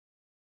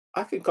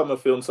I can come and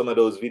film some of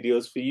those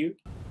videos for you.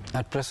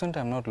 At present,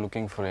 I'm not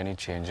looking for any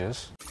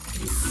changes.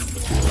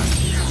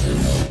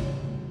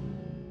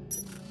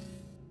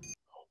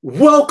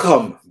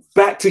 Welcome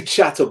back to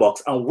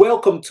Chatterbox and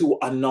welcome to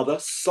another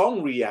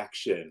song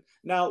reaction.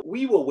 Now,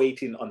 we were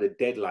waiting on the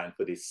deadline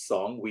for this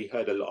song. We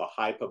heard a lot of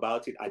hype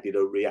about it. I did a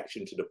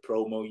reaction to the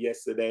promo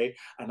yesterday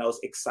and I was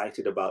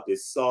excited about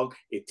this song.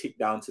 It ticked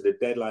down to the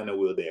deadline and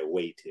we were there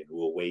waiting.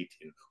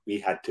 We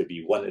had to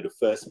be one of the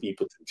first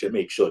people to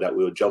make sure that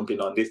we were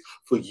jumping on this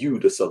for you,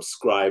 the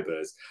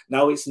subscribers.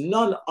 Now, it's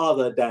none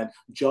other than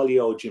jolly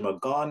old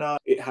Gymkhana.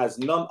 It has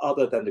none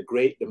other than the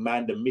great, the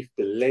man, the myth,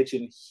 the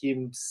legend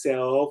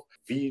himself,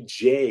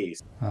 Vijay.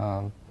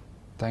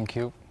 Thank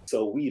you.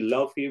 So we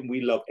love him.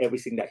 We love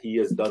everything that he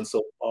has done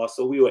so far.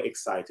 So we were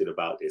excited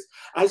about this.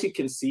 As you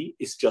can see,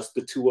 it's just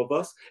the two of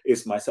us.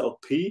 It's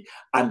myself, P,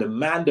 and the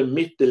man, the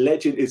myth, the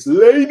legend is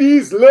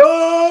Ladies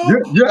Love.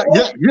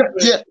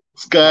 Yeah.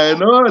 What's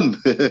going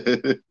on?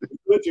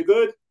 You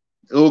good?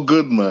 Oh,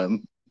 good,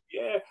 man.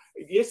 Yeah.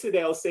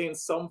 Yesterday I was saying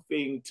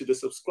something to the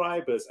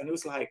subscribers, and it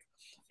was like,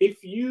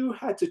 if you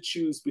had to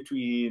choose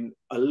between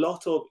a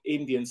lot of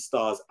Indian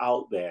stars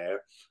out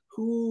there,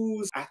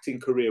 whose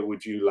acting career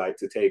would you like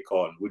to take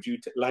on? Would you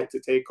like to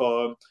take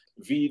on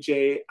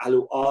Vijay,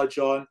 Allu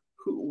Arjun?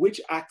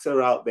 Which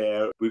actor out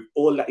there, with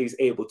all that he's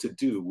able to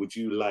do, would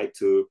you like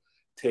to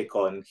take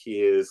on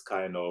his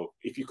kind of,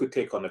 if you could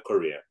take on a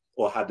career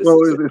or have this? Well,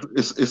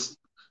 it's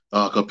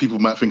people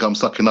might think I'm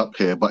sucking up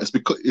here, but it's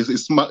because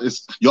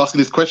you're asking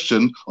this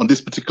question on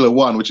this particular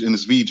one, which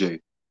is Vijay.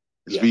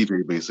 It's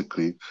Vijay,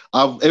 basically.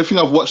 Everything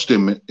I've watched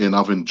him in,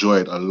 I've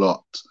enjoyed a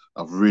lot.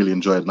 I've really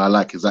enjoyed it, and I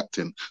like his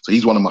acting. So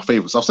he's one of my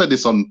favorites. I've said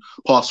this on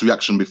past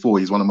reaction before.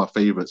 He's one of my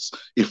favorites,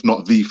 if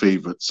not the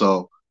favorite.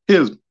 So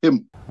here's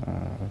him.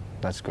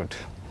 That's good.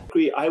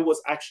 I was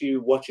actually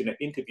watching an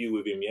interview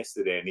with him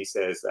yesterday, and he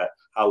says that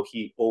how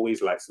he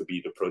always likes to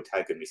be the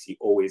protagonist. He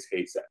always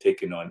hates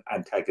taking on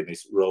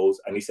antagonist roles.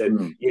 And he said,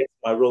 yes,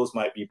 my roles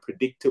might be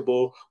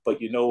predictable,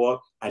 but you know what?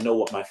 I know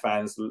what my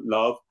fans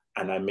love,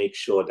 and I make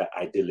sure that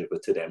I deliver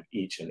to them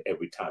each and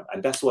every time.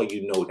 And that's why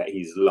you know that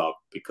he's loved,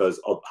 because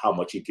of how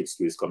much he gives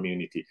to his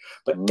community.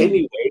 But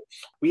anyway,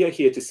 we are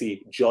here to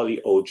see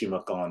jolly old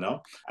Gymkhana.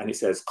 And he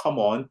says, come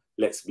on,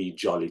 let's be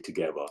jolly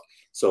together.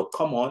 So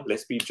come on,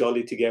 let's be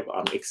jolly together.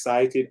 I'm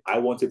excited. I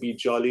want to be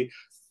jolly.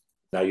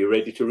 Now, you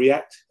ready to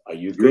react? Are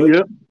you good?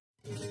 Yeah.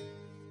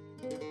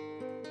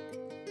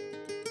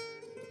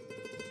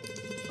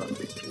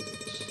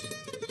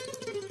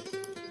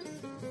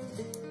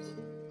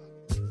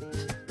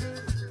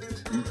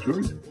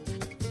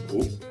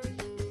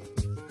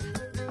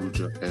 Put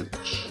your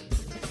edge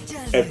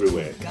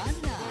everywhere.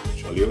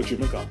 Jolly old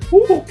Gymkhana.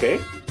 Ooh, okay.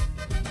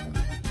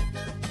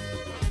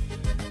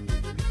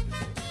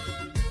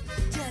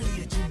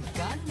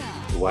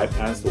 The white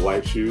pants, the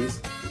white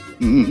shoes.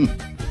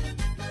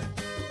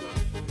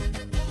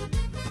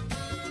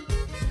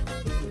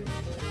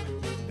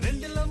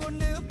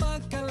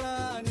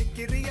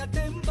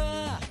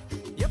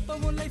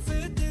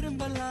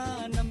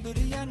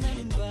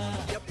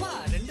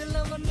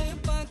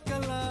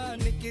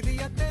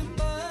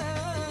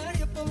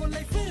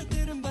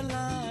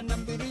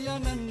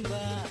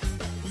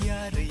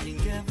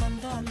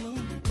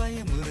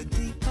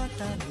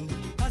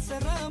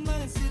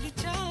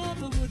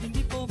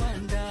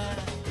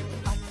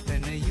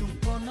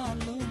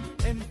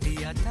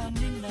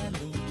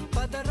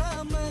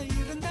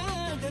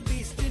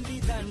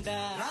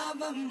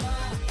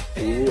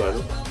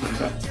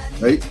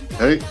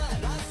 Hey.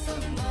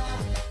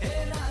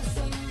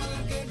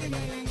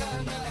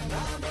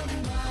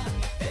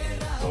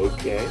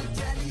 Okay.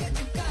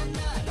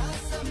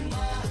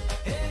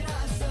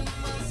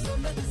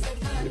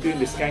 You're doing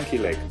the skanky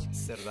leg.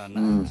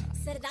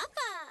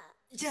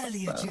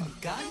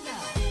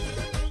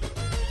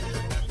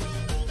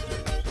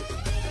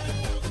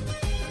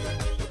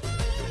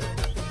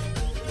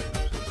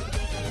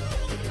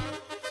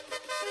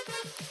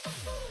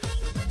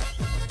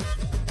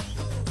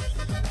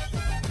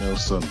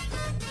 Nelson.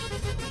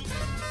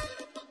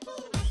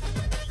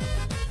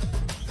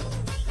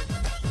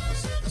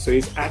 So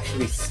he's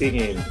actually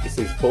singing, it's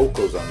his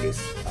vocals on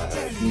this.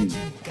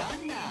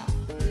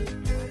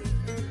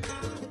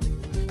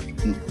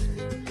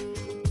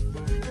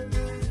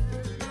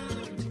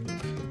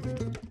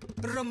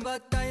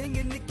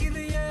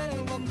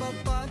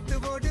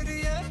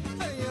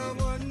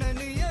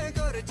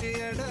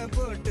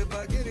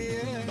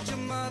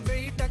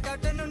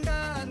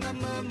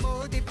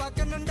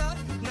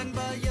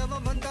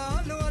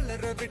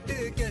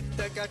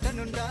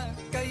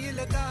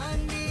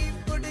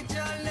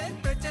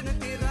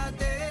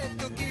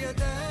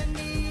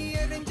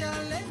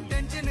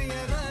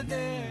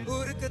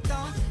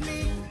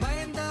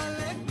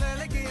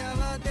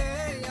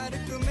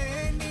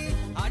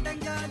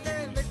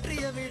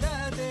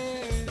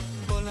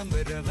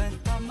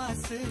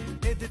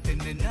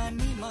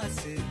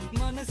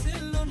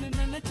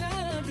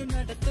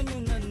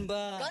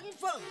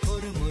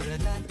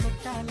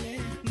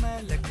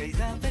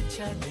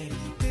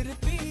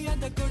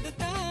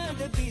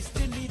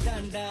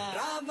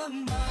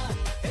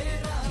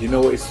 You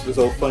know what is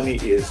so funny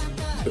is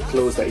the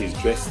clothes that he's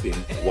dressed in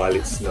while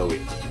it's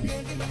snowing.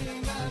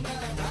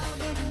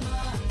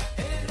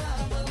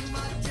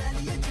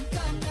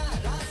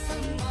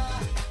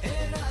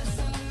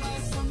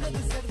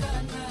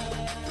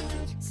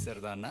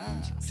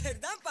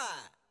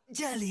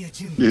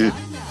 Yeah.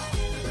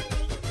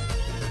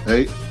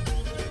 Hey.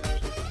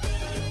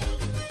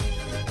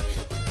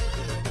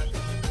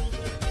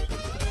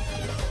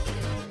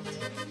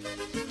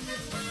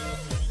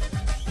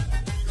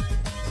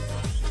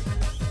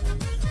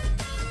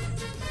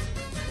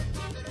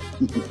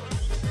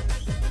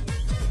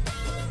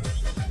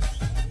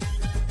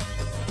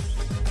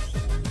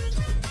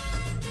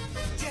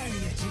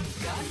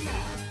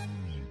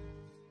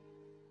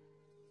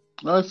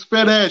 Let's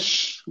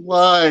finish.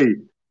 Why?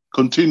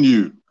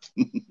 Continue.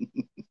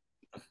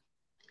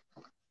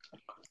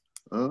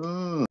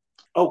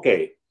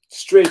 Okay,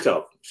 straight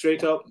up,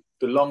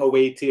 the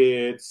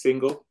long-awaited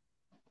single.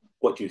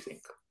 What do you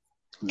think?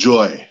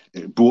 Joy.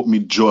 It brought me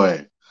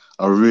joy.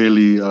 I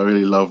really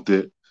loved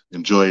it.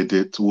 Enjoyed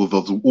it. All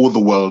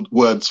the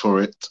words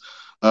for it.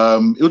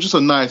 It was just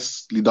a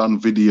nicely done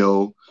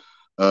video.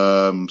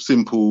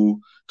 Simple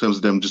in terms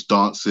of them just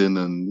dancing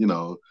and, you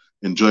know,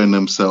 enjoying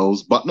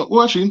themselves. But not,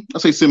 well, actually, I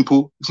say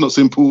simple. It's not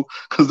simple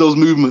because those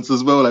movements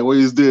as well, like what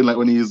he's doing, like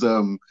when he's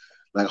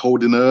like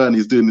holding her and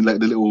he's doing like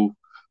the little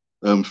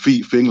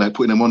feet thing, like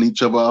putting them on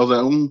each other. I was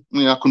like,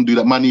 yeah, I couldn't do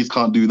that. My knees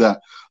can't do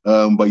that.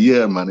 But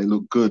yeah, man, it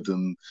looked good.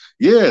 And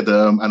yeah,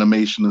 the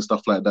animation and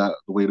stuff like that,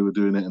 the way they were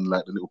doing it and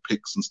like the little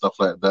pics and stuff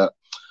like that.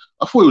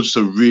 I thought it was just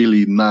a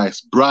really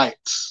nice, bright,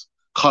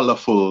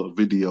 colorful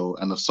video,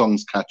 and the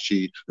song's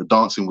catchy. The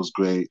dancing was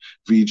great.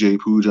 Vijay,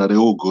 Pooja, they're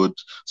all good.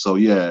 So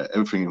yeah,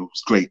 everything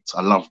was great.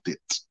 I loved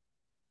it.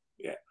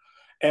 Yeah.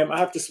 I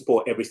have to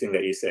support everything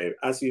that you say.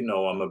 As you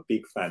know, I'm a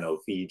big fan of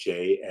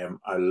Vijay.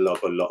 I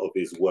love a lot of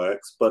his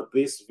works, but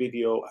this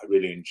video I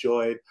really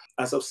enjoyed.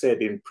 As I've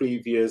said in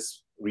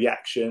previous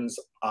reactions,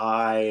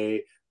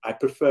 I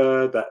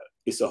prefer that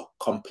it's a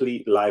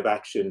complete live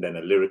action than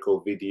a lyrical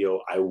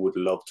video. I would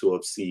love to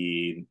have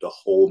seen the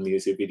whole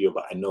music video,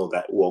 but I know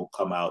that won't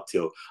come out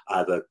till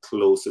either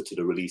closer to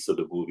the release of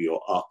the movie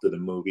or after the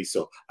movie.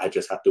 So I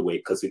just have to wait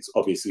because it's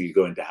obviously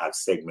going to have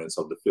segments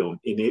of the film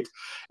in it.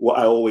 What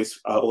I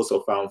also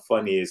found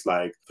funny is,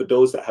 like, for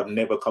those that have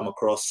never come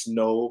across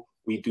snow,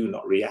 we do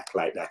not react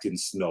like that in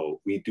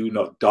snow. We do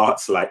not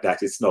dance like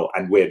that in snow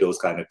and wear those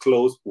kind of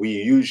clothes. We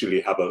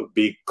usually have a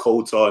big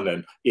coat on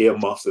and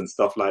earmuffs and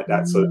stuff like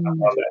that. So I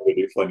found that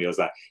really funny. I was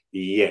like,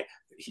 yeah,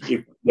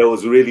 if there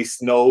was really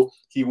snow,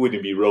 he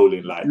wouldn't be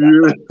rolling like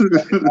that.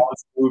 Yeah.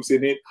 Dance moves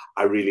in it,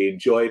 I really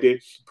enjoyed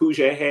it.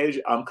 Pooja Hedge,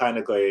 I'm kind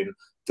of going,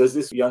 does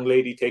this young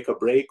lady take a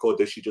break, or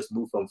does she just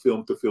move from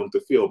film to film to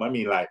film? I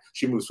mean, like,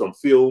 she moves from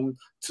film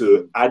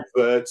to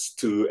adverts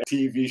to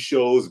TV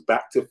shows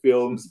back to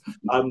films.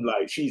 I'm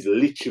like, she's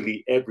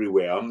literally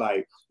everywhere. I'm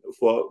like,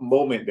 for a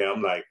moment there,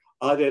 I'm like,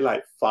 are there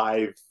like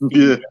 5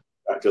 females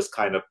that just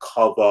kind of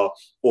cover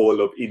all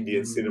of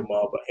Indian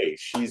cinema? But hey,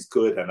 she's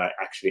good, and I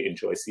actually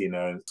enjoy seeing her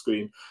on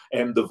screen.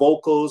 And the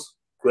vocals,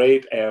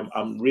 great.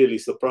 I'm really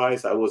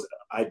surprised.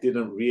 I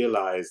didn't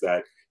realize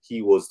that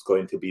he was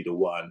going to be the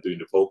one doing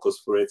the vocals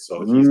for it.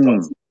 So he's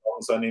got some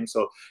songs on him.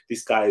 So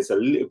this guy is a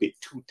little bit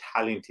too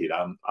talented.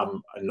 I'm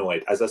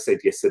annoyed. As I said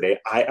yesterday,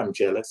 I am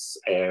jealous.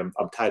 I'm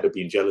tired of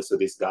being jealous of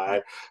this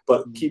guy.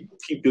 But keep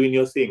doing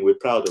your thing. We're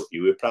proud of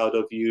you. We're proud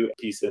of you.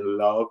 Peace and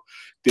love.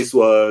 This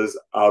was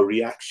our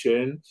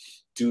reaction.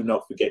 Do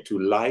not forget to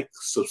like,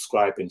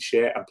 subscribe, and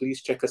share. And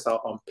please check us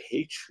out on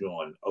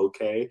Patreon,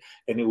 okay?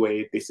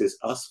 Anyway, this is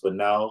us for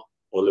now.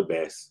 All the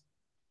best.